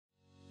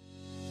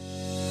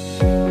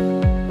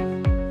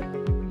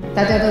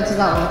大家都知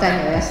道我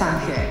在纽约上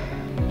学，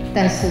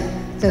但是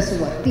这是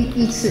我第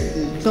一次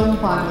以中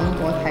华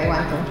民国台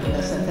湾总统的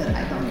身份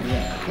来到纽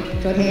约。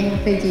昨天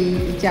飞机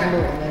一降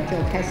落，我们就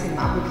开始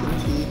马不停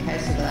蹄，开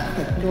始了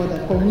很多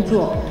的工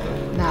作。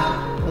那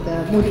我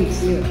的目的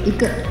只有一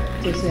个，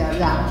就是要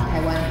让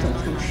台湾走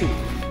出去。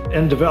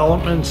And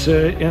developments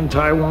in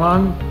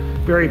Taiwan,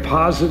 very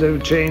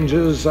positive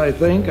changes, I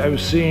think. I've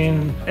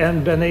seen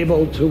and been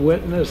able to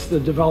witness the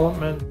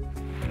development.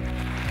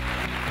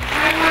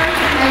 Taiwan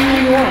and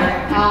New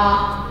York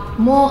are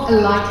more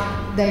alike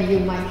than you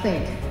might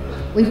think.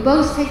 We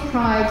both take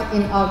pride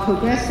in our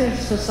progressive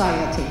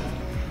society,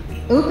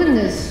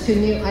 openness to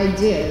new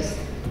ideas,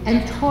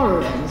 and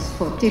tolerance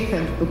for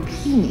different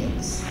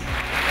opinions.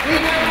 We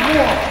have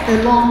walked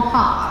a long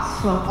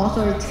path from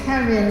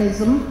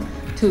authoritarianism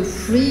to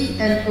free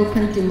and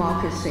open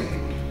democracy,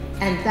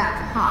 and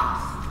that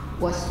path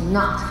was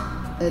not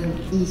an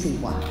easy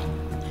one.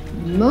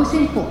 Most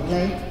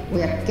importantly,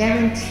 we are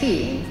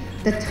guaranteeing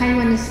the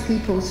Taiwanese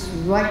people's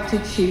right to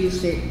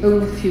choose their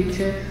own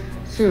future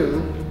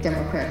through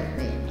democratic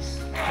means.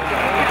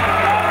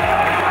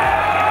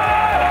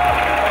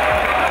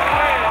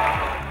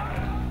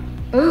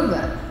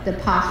 Over the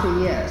past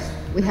 3 years,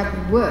 we have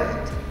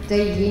worked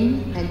day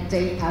in and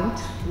day out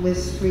with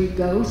 3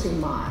 goals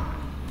in mind: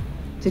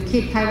 to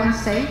keep Taiwan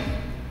safe,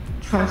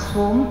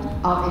 transform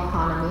our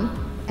economy,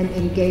 and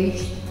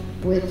engage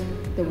with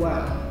the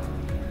world.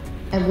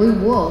 And we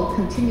will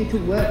continue to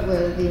work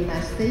with the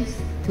United States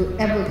to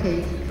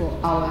advocate for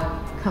our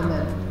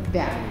common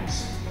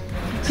values.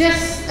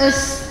 Just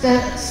as the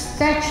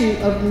Statue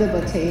of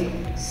Liberty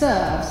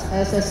serves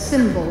as a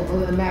symbol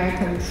of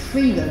American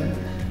freedom,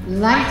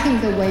 lighting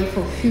the way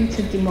for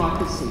future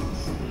democracies,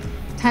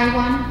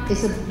 Taiwan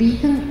is a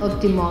beacon of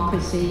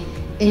democracy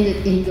in the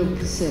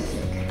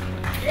Indo-Pacific.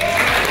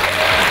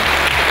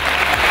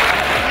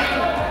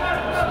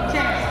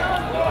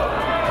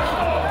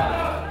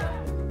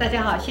 大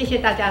家好，谢谢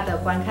大家的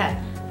观看。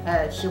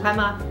喜欢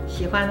吗？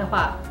喜欢的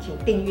话，请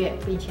订阅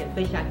并且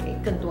分享给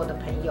更多的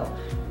朋友。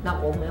那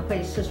我们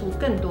会释出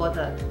更多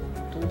的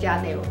独家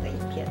内容的影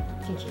片，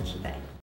敬请期待。